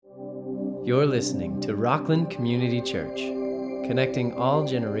You're listening to Rockland Community Church, connecting all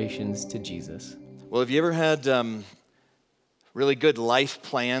generations to Jesus. Well, have you ever had really good life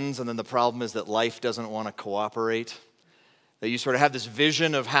plans, and then the problem is that life doesn't want to cooperate? That you sort of have this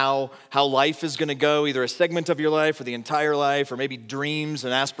vision of how life is going to go, either a segment of your life or the entire life, or maybe dreams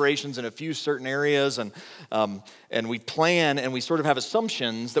and aspirations in a few certain areas, and we plan and we sort of have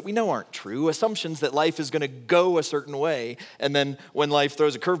assumptions that we know aren't true, assumptions that life is going to go a certain way, and then when life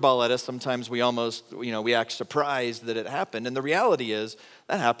throws a curveball at us, sometimes we almost, we act surprised that it happened, and the reality is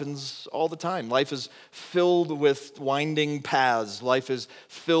that happens all the time. Life is filled with winding paths. Life is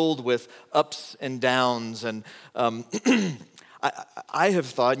filled with ups and downs, and I have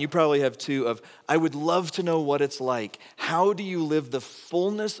thought, and you probably have too, of I would love to know what it's like. How do you live the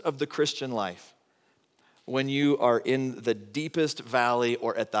fullness of the Christian life when you are in the deepest valley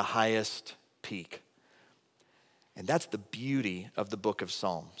or at the highest peak? And that's the beauty of the book of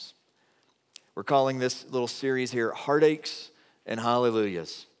Psalms. We're calling this little series here, Heartaches and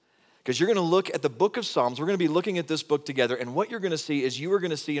Hallelujahs. Because you're going to look at the book of Psalms. We're going to be looking at this book together, and what you're going to see is you are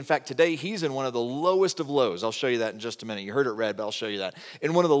going to see, in fact, today he's in one of the lowest of lows. I'll show you that in just a minute. You heard it read, but I'll show you that.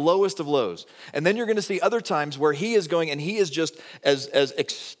 In one of the lowest of lows. And then you're going to see other times where he is going, and he is just as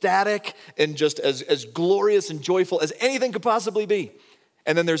ecstatic and just as glorious and joyful as anything could possibly be.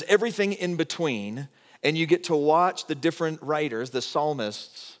 And then there's everything in between, and you get to watch the different writers, the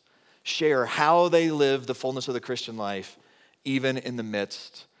psalmists, share how they live the fullness of the Christian life, even in the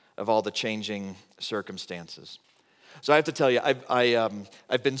midst of all the changing circumstances. So I have to tell you,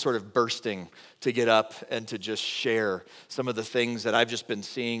 I've been sort of bursting to get up and to just share some of the things that I've just been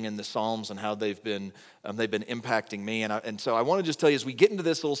seeing in the Psalms and how they've been impacting me. And so I want to just tell you, as we get into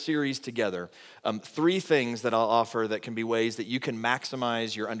this little series together, three things that I'll offer that can be ways that you can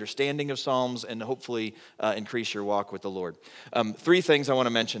maximize your understanding of Psalms and hopefully increase your walk with the Lord. Three things I want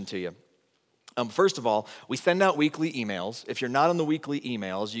to mention to you. First of all, we send out weekly emails. If you're not on the weekly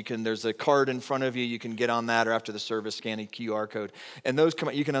emails, there's a card in front of you. You can get on that, or after the service, scan a QR code. And those come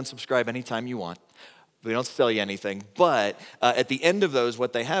out. You can unsubscribe anytime you want. We don't sell you anything. But at the end of those,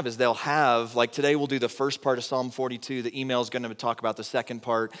 what they have is they'll have, like today we'll do the first part of Psalm 42. The email is going to talk about the second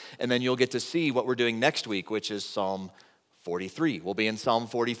part. And then you'll get to see what we're doing next week, which is Psalm 43. We'll be in Psalm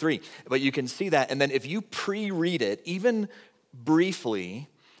 43. But you can see that. And then if you pre-read it, even briefly,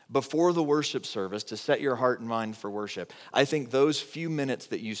 before the worship service to set your heart and mind for worship, I think those few minutes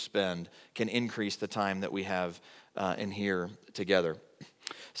that you spend can increase the time that we have in here together.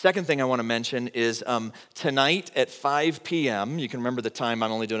 Second thing I want to mention is tonight at 5 p.m., you can remember the time,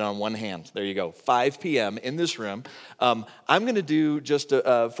 I'm only doing it on one hand. There you go, 5 p.m. in this room. I'm going to do just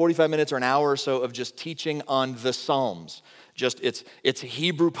 45 minutes or an hour or so of just teaching on the Psalms. It's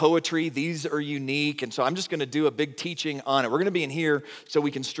Hebrew poetry. These are unique. And so I'm just going to do a big teaching on it. We're going to be in here so we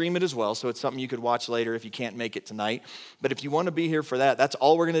can stream it as well. So it's something you could watch later if you can't make it tonight. But if you want to be here for that, that's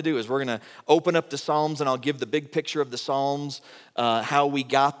all we're going to do is we're going to open up the Psalms and I'll give the big picture of the Psalms, how we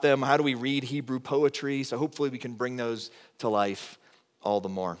got them, how do we read Hebrew poetry. So hopefully we can bring those to life all the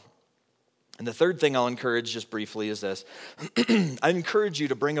more. And the third thing I'll encourage just briefly is this. I encourage you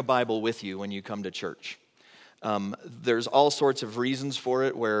to bring a Bible with you when you come to church. There's all sorts of reasons for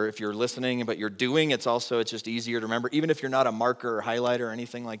it where if you're listening but you're doing, it's just easier to remember, even if you're not a marker or highlighter or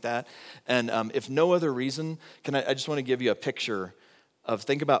anything like that. And if no other reason, I just want to give you a picture of,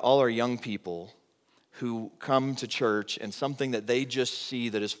 think about all our young people who come to church, and something that they just see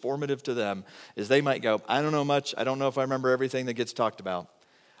that is formative to them is they might go, I don't know much, I don't know if I remember everything that gets talked about,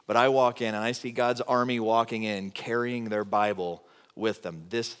 but I walk in and I see God's army walking in carrying their Bible with them.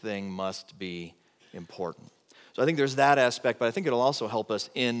 This thing must be important. So I think there's that aspect, but I think it'll also help us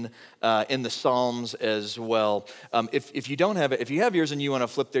in the Psalms as well. If you don't have it, if you have yours and you want to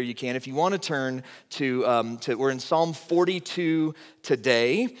flip there, you can. If you want to turn to we're in Psalm 42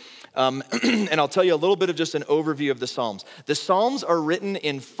 today. And I'll tell you a little bit of just an overview of the Psalms. The Psalms are written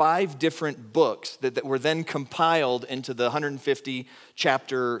in 5 different books that were then compiled into the 150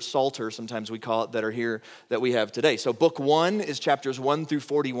 chapter Psalter, sometimes we call it, that are here that we have today. So book 1 is chapters 1 through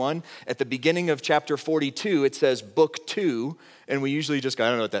 41. At the beginning of chapter 42, it says book 2, and we usually just go, I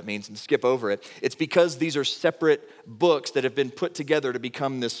don't know what that means, and skip over it. It's because these are separate books that have been put together to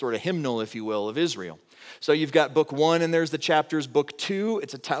become this sort of hymnal, if you will, of Israel. So you've got book 1, and there's the chapters. Book 2,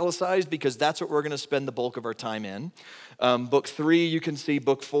 it's italicized because that's what we're going to spend the bulk of our time in. Book 3, you can see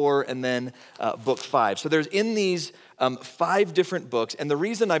book 4, and then book 5. So there's in these 5 different books, and the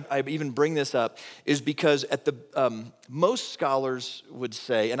reason I even bring this up is because at the most scholars would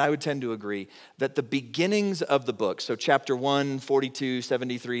say, and I would tend to agree, that the beginnings of the book, so chapter 1, 42,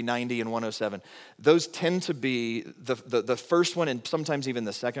 73, 90, and 107, those tend to be the first one and sometimes even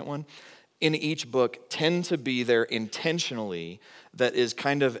the second one. in each book tend to be there intentionally that is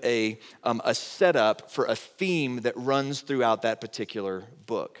kind of a setup for a theme that runs throughout that particular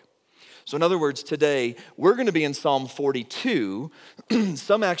book. So in other words, today, we're going to be in Psalm 42.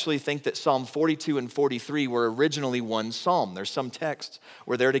 Some actually think that Psalm 42 and 43 were originally one psalm. There's some texts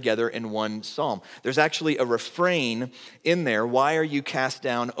where they're together in one psalm. There's actually a refrain in there, "Why are you cast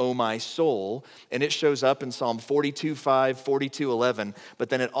down, O my soul?" And it shows up in Psalm 42:5, 42:11, but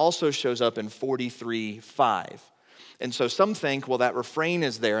then it also shows up in 43:5. And so some think, well, that refrain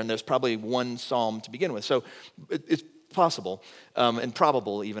is there, and there's probably one psalm to begin with. So it's possible, and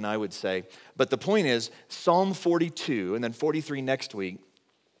probable even, I would say. But the point is, Psalm 42 and then 43 next week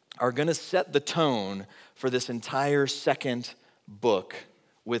are going to set the tone for this entire second book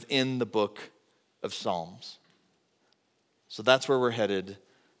within the book of Psalms. So that's where we're headed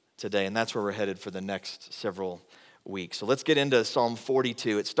today, and that's where we're headed for the next several weeks. So let's get into Psalm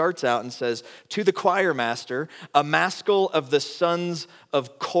 42. It starts out and says, "To the choir master, a maskil of the sons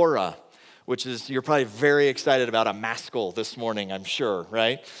of Korah," which is, you're probably very excited about a maskil this morning, I'm sure,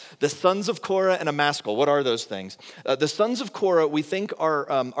 right? The sons of Korah and a maskil, what are those things? The sons of Korah, we think,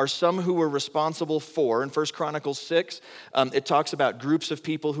 are some who were responsible for, in 1 Chronicles 6, it talks about groups of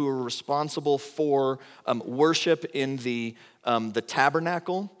people who were responsible for worship in the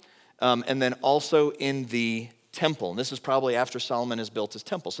tabernacle, and then also in the temple. And this is probably after Solomon has built his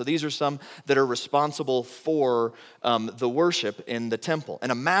temple. So these are some that are responsible for the worship in the temple.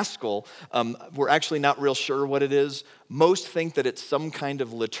 And a maskil, we're actually not real sure what it is. Most think that it's some kind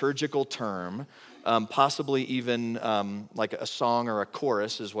of liturgical term, possibly even like a song or a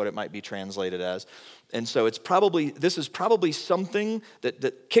chorus is what it might be translated as. And so this is probably something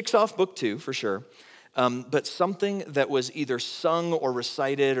that kicks off book 2 for sure, but something that was either sung or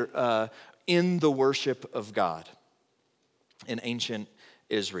recited in the worship of God in ancient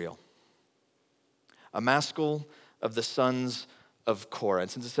Israel. A maskil of the sons of Korah.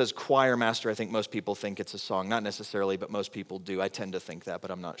 And since it says choir master, I think most people think it's a song. Not necessarily, but most people do. I tend to think that,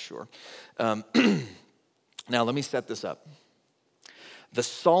 but I'm not sure. Now, let me set this up. The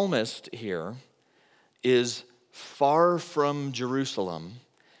psalmist here is far from Jerusalem,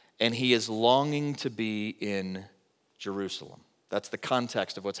 and he is longing to be in Jerusalem. That's the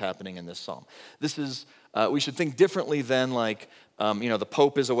context of what's happening in this psalm. This is, we should think differently than like, the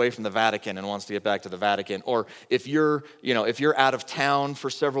Pope is away from the Vatican and wants to get back to the Vatican. Or if you're out of town for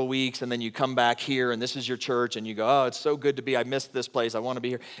several weeks and then you come back here and this is your church and you go, oh, it's so good to be, I missed this place, I want to be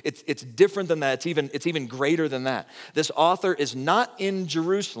here. It's different than that. It's even greater than that. This author is not in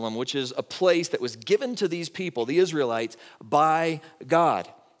Jerusalem, which is a place that was given to these people, the Israelites, by God.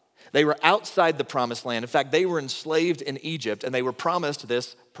 They were outside the promised land. In fact, they were enslaved in Egypt, and they were promised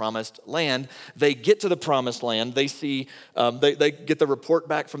this promised land. They get to the promised land. They see, they get the report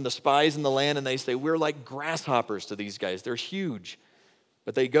back from the spies in the land, and they say, we're like grasshoppers to these guys. They're huge.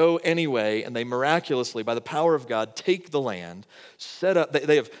 But they go anyway, and they miraculously, by the power of God, take the land, set up.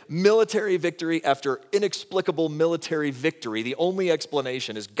 They have military victory after inexplicable military victory. The only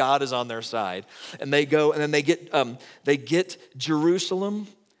explanation is God is on their side. And they go, and then they get Jerusalem.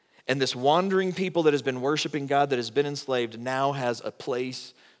 And this wandering people that has been worshiping God, that has been enslaved, now has a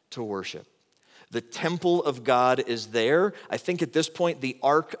place to worship. The temple of God is there. I think at this point, the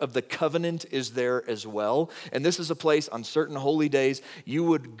Ark of the Covenant is there as well. And this is a place on certain holy days you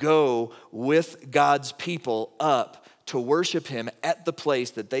would go with God's people up to worship him at the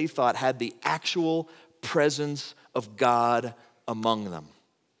place that they thought had the actual presence of God among them.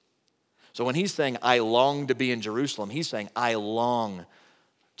 So when he's saying, I long to be in Jerusalem, he's saying, I long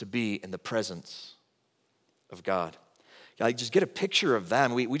to be in the presence of God. Like, just get a picture of that.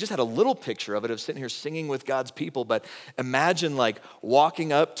 And we just had a little picture of it, of sitting here singing with God's people, but imagine like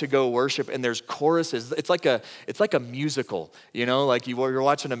walking up to go worship and there's choruses. It's like a musical, like you're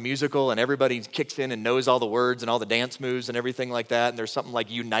watching a musical and everybody kicks in and knows all the words and all the dance moves and everything like that, and there's something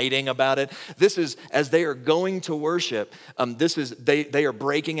like uniting about it. This is, as they are going to worship, they are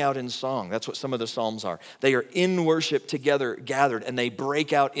breaking out in song. That's what some of the Psalms are. They are in worship together, gathered, and they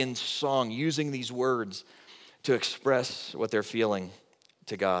break out in song using these words to express what they're feeling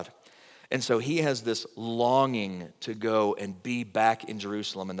to God. And so he has this longing to go and be back in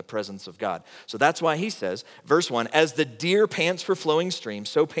Jerusalem in the presence of God. So that's why he says, verse 1, as the deer pants for flowing streams,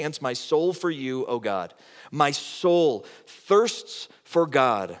 so pants my soul for you, O God. My soul thirsts for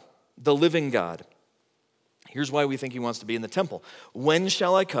God, the living God. Here's why we think he wants to be in the temple. When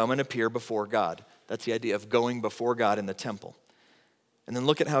shall I come and appear before God? That's the idea of going before God in the temple. And then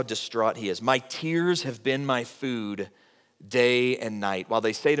look at how distraught he is. My tears have been my food day and night, while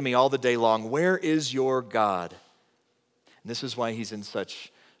they say to me all the day long, where is your God? And this is why he's in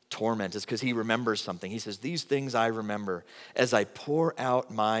such torment is because he remembers something. He says, these things I remember as I pour out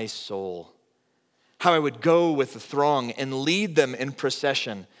my soul. How I would go with the throng and lead them in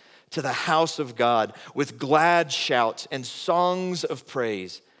procession to the house of God with glad shouts and songs of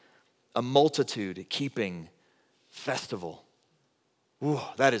praise, a multitude keeping festival. Ooh,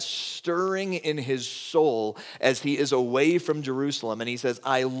 that is stirring in his soul as he is away from Jerusalem. And he says,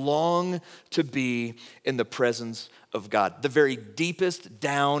 I long to be in the presence of God. The very deepest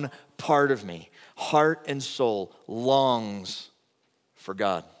down part of me, heart and soul, longs for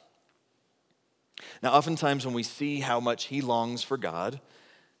God. Now, oftentimes when we see how much he longs for God,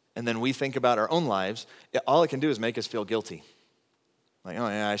 and then we think about our own lives, all it can do is make us feel guilty. Like, oh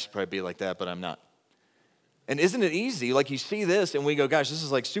yeah, I should probably be like that, but I'm not. And isn't it easy? Like you see this and we go, gosh, this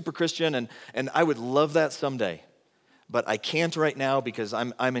is like super Christian and I would love that someday. But I can't right now because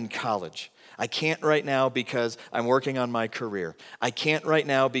I'm in college. I can't right now because I'm working on my career. I can't right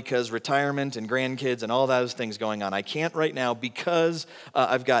now because retirement and grandkids and all those things going on. I can't right now because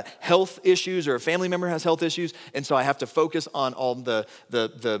I've got health issues or a family member has health issues, and so I have to focus on all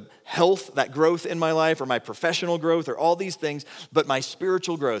the health, that growth in my life or my professional growth or all these things, but my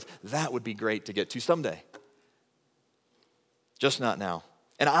spiritual growth, that would be great to get to someday. Just not now.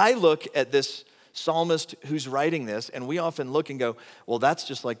 And I look at this psalmist who's writing this, and we often look and go, well, that's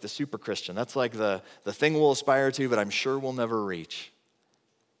just like the super Christian. That's like the thing we'll aspire to, but I'm sure we'll never reach.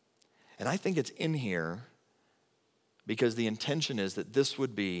 And I think it's in here because the intention is that this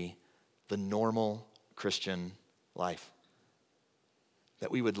would be the normal Christian life.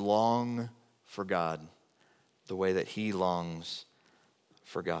 That we would long for God the way that he longs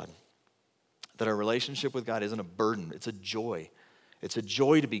for God. That our relationship with God isn't a burden, it's a joy. It's a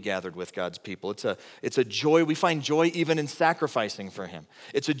joy to be gathered with God's people. It's a joy. We find joy even in sacrificing for him.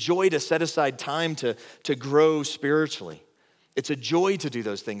 It's a joy to set aside time to grow spiritually. It's a joy to do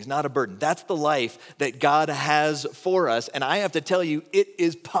those things, not a burden. That's the life that God has for us. And I have to tell you, it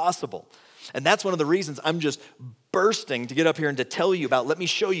is possible. And that's one of the reasons I'm just bursting to get up here and to tell you about. Let me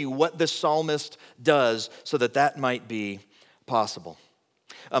show you what the psalmist does so that might be possible.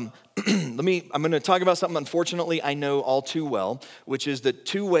 I'm going to talk about something, unfortunately, I know all too well, which is the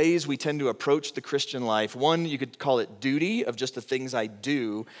two ways we tend to approach the Christian life. One, you could call it duty, of just the things I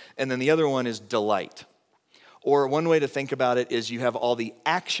do, and then the other one is delight. Or one way to think about it is you have all the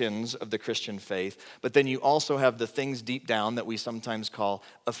actions of the Christian faith, but then you also have the things deep down that we sometimes call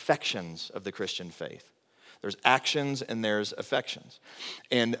affections of the Christian faith. There's actions and there's affections.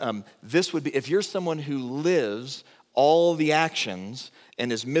 And this would be, if you're someone who lives all the actions and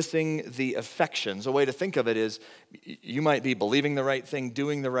is missing the affections, a way to think of it is you might be believing the right thing,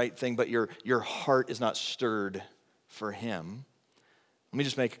 doing the right thing, but your heart is not stirred for him. Let me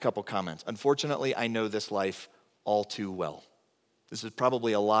just make a couple comments. Unfortunately, I know this life all too well. This is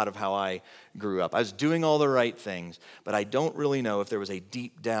probably a lot of how I grew up. I was doing all the right things, but I don't really know if there was a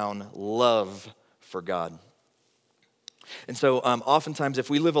deep down love for God. And so oftentimes if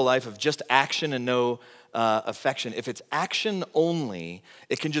we live a life of just action and no affection, if it's action only,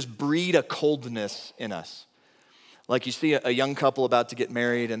 it can just breed a coldness in us. Like you see a young couple about to get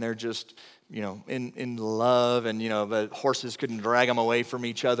married and they're just, in love and, the horses couldn't drag them away from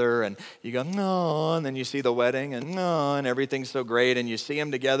each other and you go, no, and then you see the wedding and no, and everything's so great and you see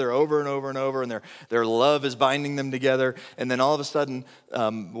them together over and over and over and their love is binding them together and then all of a sudden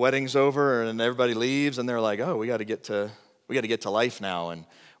wedding's over and everybody leaves and they're like, oh, we got to get to life now and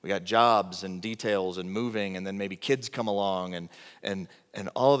we got jobs and details and moving and then maybe kids come along and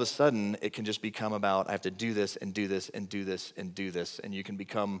all of a sudden it can just become about I have to do this and do this and do this and do this and you can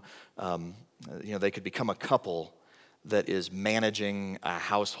become, they could become a couple that is managing a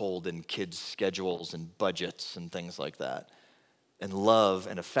household and kids' schedules and budgets and things like that. And love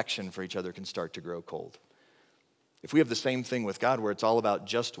and affection for each other can start to grow cold. If we have the same thing with God where it's all about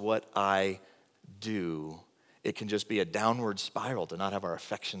just what I do, it can just be a downward spiral to not have our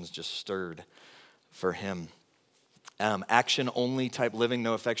affections just stirred for him. Action-only type living,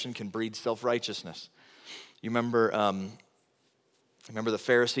 no affection, can breed self-righteousness. You remember the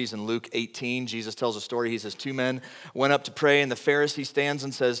Pharisees in Luke 18? Jesus tells a story. He says, 2 men went up to pray, and the Pharisee stands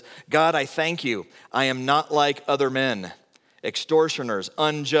and says, God, I thank you. I am not like other men, extortioners,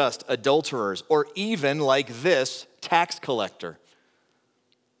 unjust, adulterers, or even like this tax collector.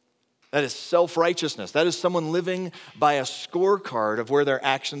 That is self-righteousness. That is someone living by a scorecard of where their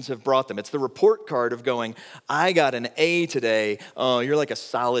actions have brought them. It's the report card of going, I got an A today. Oh, you're like a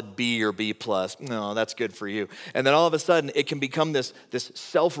solid B or B plus. No, that's good for you. And then all of a sudden, it can become this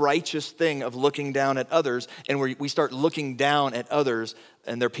self-righteous thing of looking down at others, and we start looking down at others,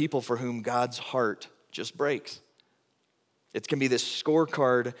 and they're people for whom God's heart just breaks. It can be this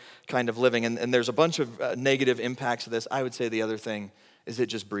scorecard kind of living, and there's a bunch of negative impacts of this. I would say the other thing is it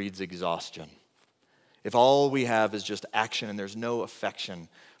just breeds exhaustion. If all we have is just action and there's no affection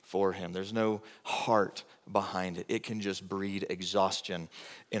for him, there's no heart behind it, it can just breed exhaustion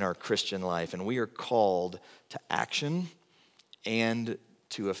in our Christian life. And we are called to action and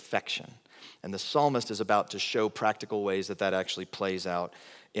to affection. And the psalmist is about to show practical ways that actually plays out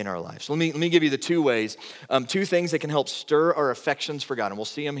in our lives. So let me give you the two ways, two things that can help stir our affections for God. And we'll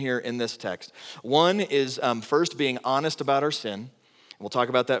see them here in this text. One is first being honest about our sin. We'll talk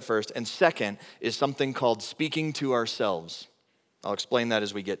about that first. And second is something called speaking to ourselves. I'll explain that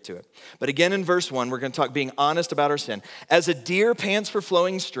as we get to it. But again, in verse 1, we're going to talk being honest about our sin. As a deer pants for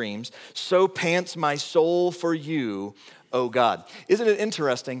flowing streams, so pants my soul for you, O God. Isn't it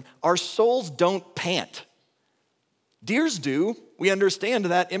interesting? Our souls don't pant. Deers do. We understand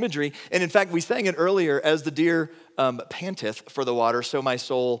that imagery. And in fact, we sang it earlier, as the deer panteth for the water, so my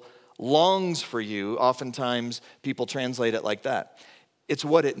soul longs for you. Oftentimes, people translate it like that. It's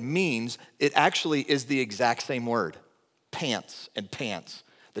what it means. It actually is the exact same word, pants and pants.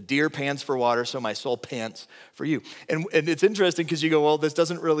 The deer pants for water, so my soul pants for you. And it's interesting because you go, well, that's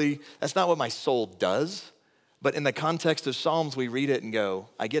not what my soul does. But in the context of Psalms, we read it and go,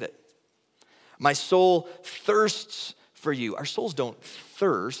 I get it. My soul thirsts for you. Our souls don't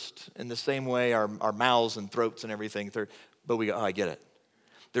thirst in the same way our mouths and throats and everything, but we go, oh, I get it.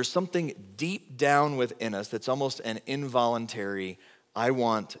 There's something deep down within us that's almost an involuntary, I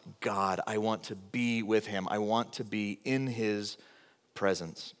want God. I want to be with him. I want to be in his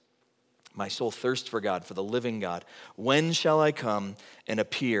presence. My soul thirsts for God, for the living God. When shall I come and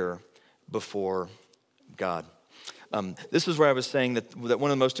appear before God? This is where I was saying that one of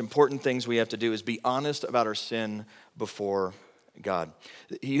the most important things we have to do is be honest about our sin before God.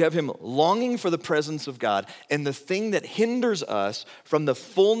 You have him longing for the presence of God, and the thing that hinders us from the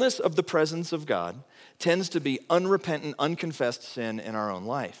fullness of the presence of God tends to be unrepentant, unconfessed sin in our own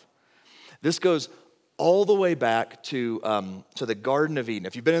life. This goes all the way back to the Garden of Eden.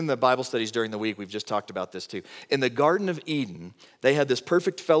 If you've been in the Bible studies during the week, we've just talked about this too. In the Garden of Eden, they had this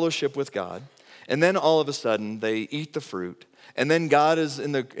perfect fellowship with God. And then all of a sudden, they eat the fruit. And then God is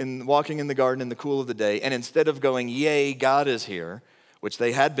walking in the garden in the cool of the day. And instead of going, yay, God is here, which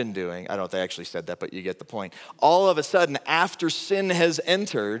they had been doing, I don't know if they actually said that, but you get the point. All of a sudden, after sin has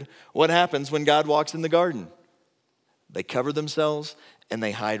entered, what happens when God walks in the garden? They cover themselves and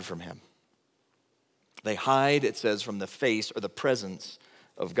they hide from him. They hide, it says, from the face or the presence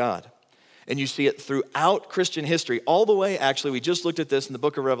of God. And you see it throughout Christian history, all the way, actually, we just looked at this in the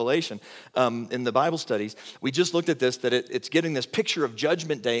book of Revelation, in the Bible studies. We just looked at this, that it's getting this picture of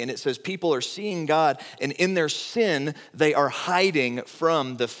Judgment Day, and it says people are seeing God, and in their sin, they are hiding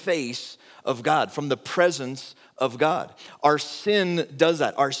from the face of God, from the presence of God. Our sin does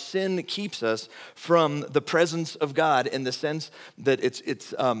that. Our sin keeps us from the presence of God in the sense that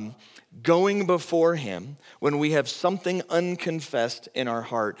it's going before him when we have something unconfessed in our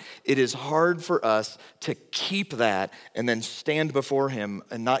heart. It is hard for us to keep that and then stand before him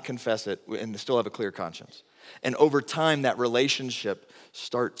and not confess it and still have a clear conscience. And over time, that relationship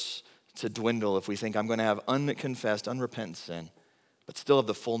starts to dwindle if we think I'm going to have unconfessed, unrepentant sin, but still have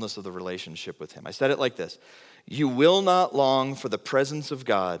the fullness of the relationship with him. I said it like this: you will not long for the presence of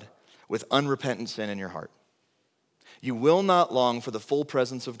God with unrepentant sin in your heart. You will not long for the full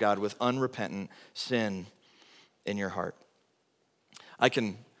presence of God with unrepentant sin in your heart. I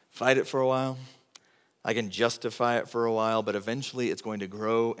can fight it for a while. I can justify it for a while, but eventually it's going to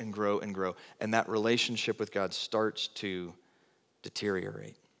grow and grow and grow. And that relationship with God starts to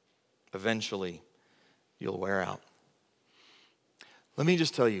deteriorate. Eventually, you'll wear out. Let me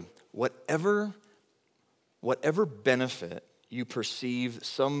just tell you, whatever benefit you perceive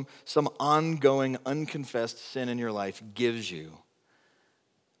some ongoing, unconfessed sin in your life gives you,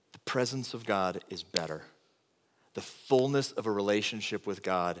 the presence of God is better. The fullness of a relationship with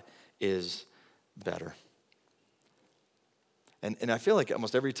God is better. And I feel like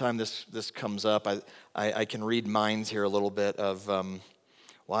almost every time this comes up, I can read minds here a little bit of, I'm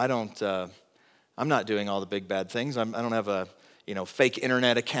not doing all the big bad things. I don't have a fake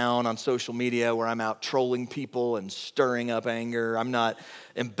internet account on social media where I'm out trolling people and stirring up anger. I'm not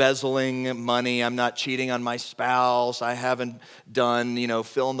embezzling money. I'm not cheating on my spouse. I haven't done,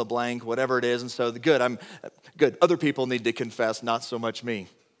 fill in the blank, whatever it is. And so I'm good. Other people need to confess, not so much me.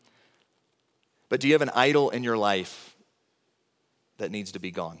 But do you have an idol in your life that needs to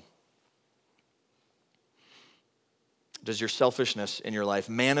be gone? Does your selfishness in your life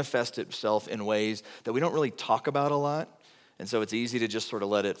manifest itself in ways that we don't really talk about a lot? And so it's easy to just sort of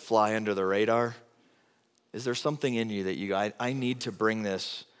let it fly under the radar. Is there something in you that you go, I need to bring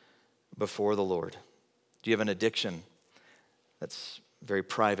this before the Lord? Do you have an addiction that's very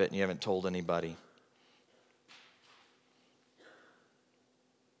private and you haven't told anybody?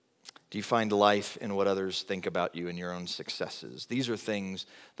 Do you find life in what others think about you and your own successes? These are things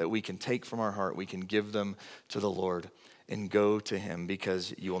that we can take from our heart. We can give them to the Lord and go to him,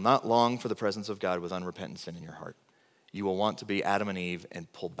 because you will not long for the presence of God with unrepentant sin in your heart. You will want to be Adam and Eve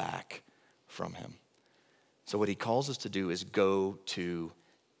and pull back from him. So what he calls us to do is go to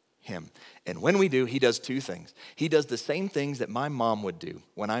him. And when we do, he does two things. He does the same things that my mom would do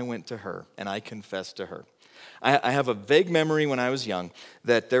when I went to her and I confessed to her. I have a vague memory when I was young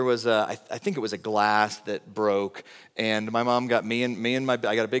that there was I think it was a glass that broke, and my mom got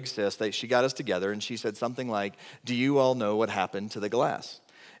I got a big sis, she got us together, and she said something like, "Do you all know what happened to the glass?"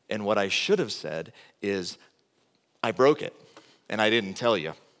 And what I should have said is, "I broke it, and I didn't tell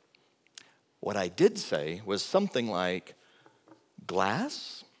you." What I did say was something like,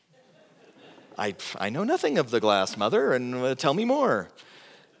 "Glass? I know nothing of the glass, Mother, and tell me more."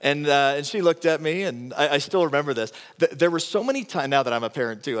 And she looked at me, and I still remember this. There were so many times, now that I'm a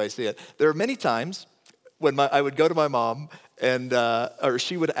parent too, I see it. There were many times when I would go to my mom, and or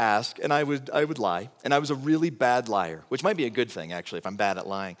she would ask, and I would lie. And I was a really bad liar, which might be a good thing, actually, if I'm bad at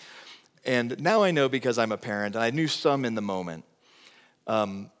lying. And now I know, because I'm a parent, and I knew some in the moment,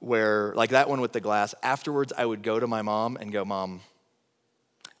 where, like that one with the glass, afterwards I would go to my mom and go, "Mom,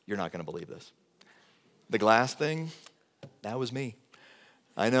 you're not going to believe this. The glass thing, that was me.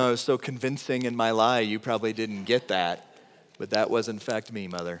 I know I was so convincing in my lie, you probably didn't get that, but that was in fact me,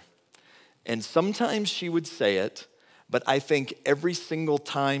 Mother." And sometimes she would say it, but I think every single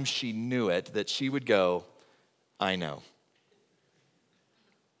time she knew it, that she would go, "I know."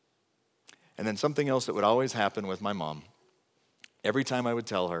 And then something else that would always happen with my mom, every time I would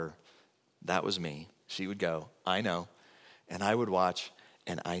tell her, "That was me," she would go, "I know." And I would watch,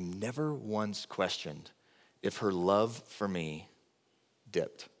 and I never once questioned if her love for me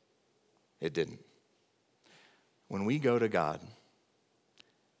dipped. It didn't. When we go to God,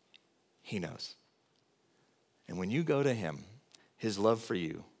 he knows. And when you go to him, his love for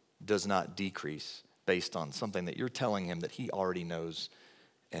you does not decrease based on something that you're telling him that he already knows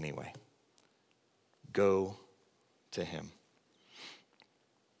anyway. Go to him.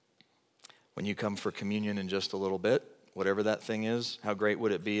 When you come for communion in just a little bit, whatever that thing is, how great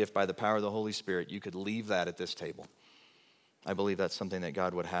would it be if by the power of the Holy Spirit you could leave that at this table? I believe that's something that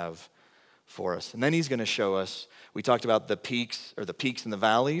God would have for us. And then he's going to show us, we talked about the peaks and the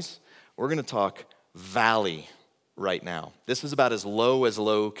valleys. We're going to talk valley right now. This is about as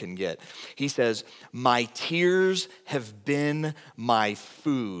low can get. He says, "My tears have been my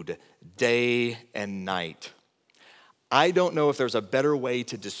food day and night." I don't know if there's a better way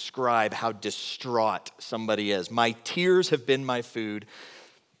to describe how distraught somebody is. My tears have been my food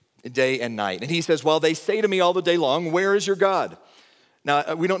day and night. And he says, "While they say to me all the day long, 'Where is your God?'"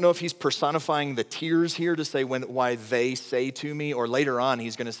 Now, we don't know if he's personifying the tears here to say why they say to me, or later on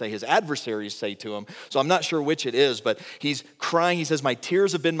he's going to say his adversaries say to him. So I'm not sure which it is, but he's crying. He says, "My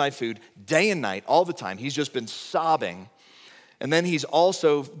tears have been my food day and night," all the time. He's just been sobbing. And then he's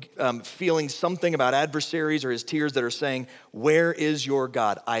also feeling something about adversaries or his tears that are saying, "Where is your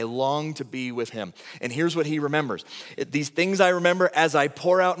God? I long to be with him." And here's what he remembers. "These things I remember as I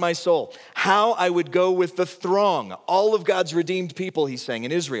pour out my soul. How I would go with the throng," all of God's redeemed people, he's saying,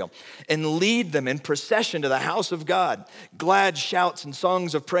 in Israel, "and lead them in procession to the house of God. Glad shouts and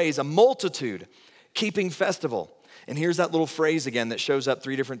songs of praise, a multitude keeping festival." And here's that little phrase again that shows up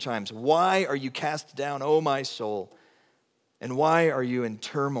 3 different times. "Why are you cast down, O my soul? And why are you in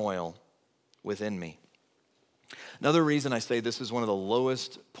turmoil within me?" Another reason I say this is one of the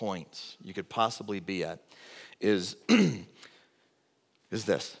lowest points you could possibly be at is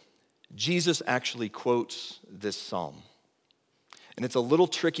this. Jesus actually quotes this psalm. And it's a little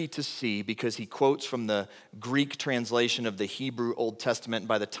tricky to see because he quotes from the Greek translation of the Hebrew Old Testament.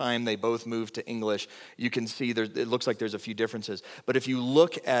 By the time they both moved to English, you can see it looks like there's a few differences. But if you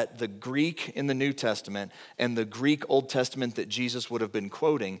look at the Greek in the New Testament and the Greek Old Testament that Jesus would have been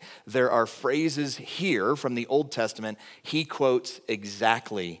quoting, there are phrases here from the Old Testament he quotes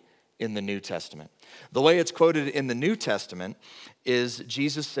exactly in the New Testament. The way it's quoted in the New Testament is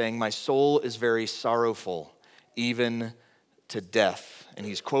Jesus saying, "My soul is very sorrowful, even to death." And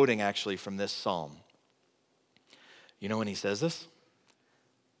he's quoting actually from this psalm. You know when he says this?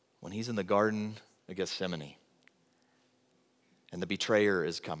 When he's in the Garden of Gethsemane and the betrayer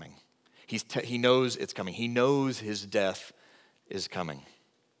is coming. He knows it's coming. He knows his death is coming.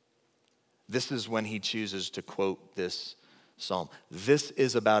 This is when he chooses to quote this psalm. This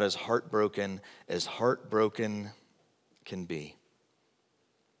is about as heartbroken can be.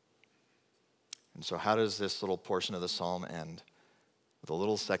 And so how does this little portion of the psalm end? With a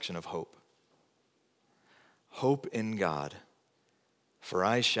little section of hope. Hope in God, for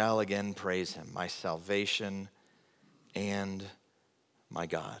I shall again praise him, my salvation and my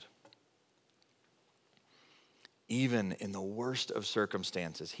God. Even in the worst of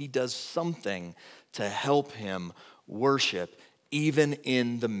circumstances, he does something to help him worship, even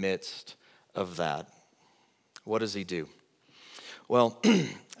in the midst of that. What does he do? Well,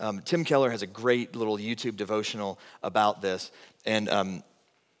 Tim Keller has a great little YouTube devotional about this, and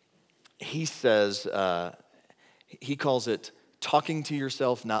he says, he calls it talking to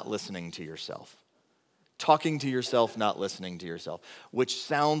yourself, not listening to yourself. Talking to yourself, not listening to yourself, which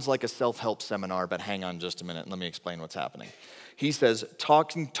sounds like a self-help seminar, but hang on just a minute and let me explain what's happening. He says,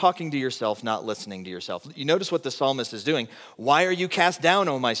 talking to yourself, not listening to yourself. You notice what the psalmist is doing. Why are you cast down,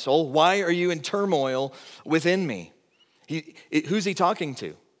 O my soul? Why are you in turmoil within me? Who's he talking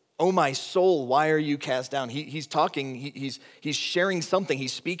to? Oh, my soul, why are you cast down? He's talking, he's sharing something,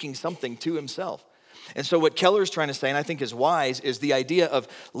 he's speaking something to himself. And so what Keller's trying to say, and I think is wise, is the idea of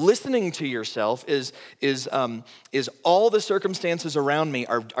listening to yourself is all the circumstances around me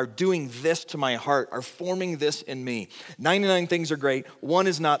are doing this to my heart, are forming this in me. 99 things are great, one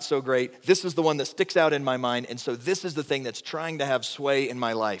is not so great. This is the one that sticks out in my mind, and so this is the thing that's trying to have sway in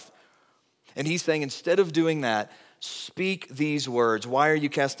my life. And he's saying instead of doing that, speak these words. Why are you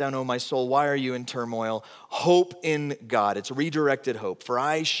cast down, O my soul? Why are you in turmoil? Hope in God. It's redirected hope. For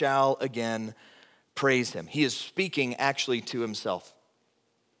I shall again praise him. He is speaking actually to himself.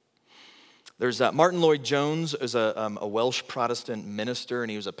 There's Martin Lloyd-Jones is a Welsh Protestant minister, and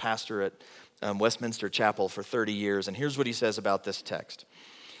he was a pastor at Westminster Chapel for 30 years. And here's what he says about this text.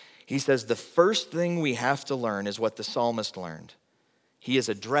 He says, the first thing we have to learn is what the psalmist learned. He is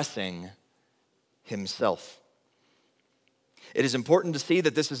addressing himself. It is important to see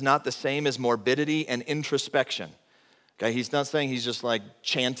that this is not the same as morbidity and introspection. Okay, he's not saying he's just like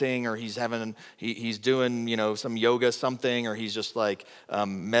chanting or he's doing, some yoga something, or he's just like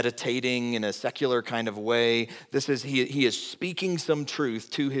meditating in a secular kind of way. He is speaking some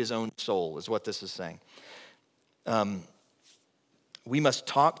truth to his own soul, is what this is saying. We must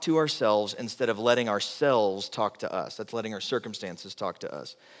talk to ourselves instead of letting ourselves talk to us. That's letting our circumstances talk to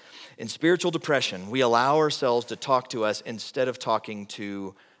us. In spiritual depression, we allow ourselves to talk to us instead of talking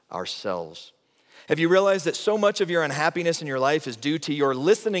to ourselves. Have you realized that so much of your unhappiness in your life is due to your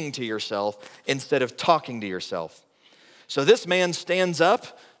listening to yourself instead of talking to yourself? So this man stands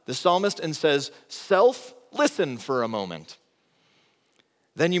up, the psalmist, and says, self, listen for a moment.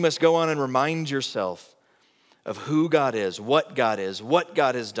 Then you must go on and remind yourself of who God is, what God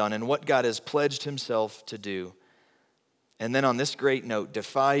has done, and what God has pledged himself to do. And then on this great note,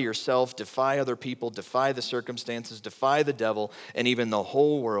 defy yourself, defy other people, defy the circumstances, defy the devil, and even the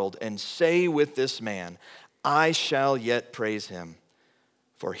whole world, and say with this man, I shall yet praise him,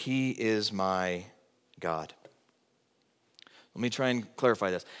 for he is my God. Let me try and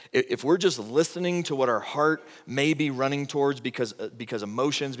clarify this. If we're just listening to what our heart may be running towards because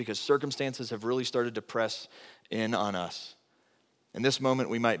emotions, because circumstances have really started to press in on us, in this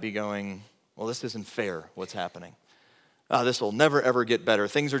moment we might be going, well, this isn't fair, what's happening. This will never, ever get better.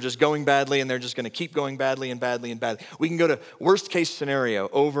 Things are just going badly, and they're just going to keep going badly and badly and badly. We can go to worst case scenario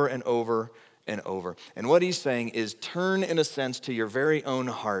over and over and over. And what he's saying is turn, in a sense, to your very own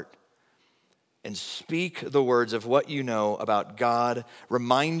heart and speak the words of what you know about God.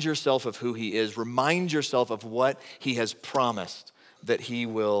 Remind yourself of who he is. Remind yourself of what he has promised that he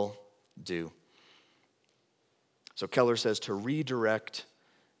will do. So Keller says to redirect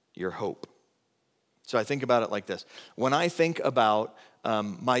your hope. So I think about it like this. When I think about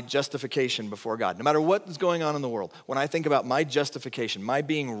my justification before God, no matter what is going on in the world, when I think about my justification, my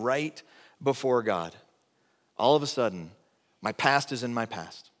being right before God, all of a sudden, my past is in my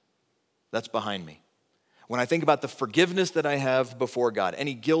past. That's behind me. When I think about the forgiveness that I have before God,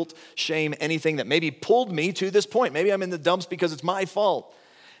 any guilt, shame, anything that maybe pulled me to this point, maybe I'm in the dumps because it's my fault,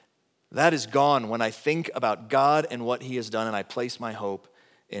 that is gone when I think about God and what he has done and I place my hope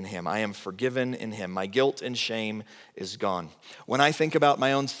in him. I am forgiven in him. My guilt and shame is gone. When I think about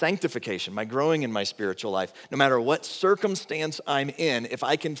my own sanctification, my growing in my spiritual life, no matter what circumstance I'm in, if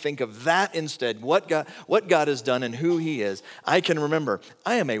I can think of that instead, what God has done and who he is, I can remember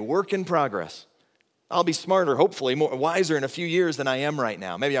I am a work in progress. I'll be smarter, hopefully, wiser in a few years than I am right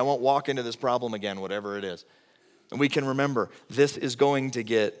now. Maybe I won't walk into this problem again, whatever it is. And we can remember this is going to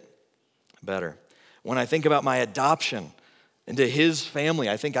get better. When I think about my adoption into his family,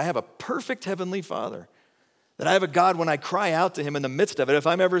 I think I have a perfect heavenly Father That I have a God when I cry out to him in the midst of it. If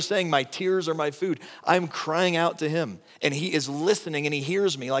I'm ever saying my tears are my food, I'm crying out to him. And he is listening and he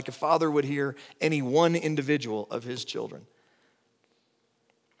hears me like a father would hear any one individual of his children.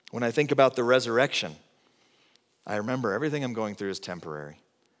 When I think about the resurrection, I remember everything I'm going through is temporary.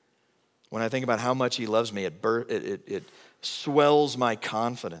 When I think about how much he loves me, it swells my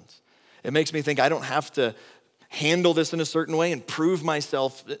confidence. It makes me think I don't have to handle this in a certain way and prove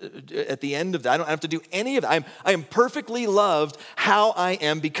myself at the end of that. I don't have to do any of that. I am perfectly loved how I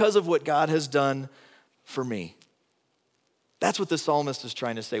am because of what God has done for me. That's what the psalmist is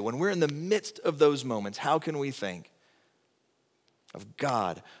trying to say. When we're in the midst of those moments, how can we think of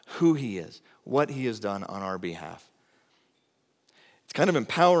God, who he is, what he has done on our behalf? It's kind of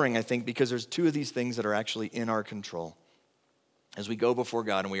empowering, I think, because there's two of these things that are actually in our control. As we go before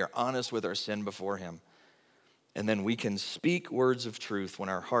God and we are honest with our sin before him, and then we can speak words of truth when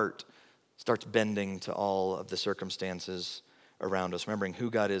our heart starts bending to all of the circumstances around us, remembering who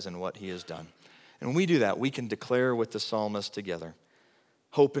God is and what he has done. And when we do that, we can declare with the psalmist together,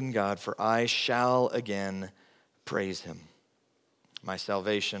 hope in God, for I shall again praise him, my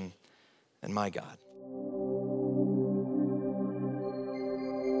salvation and my God.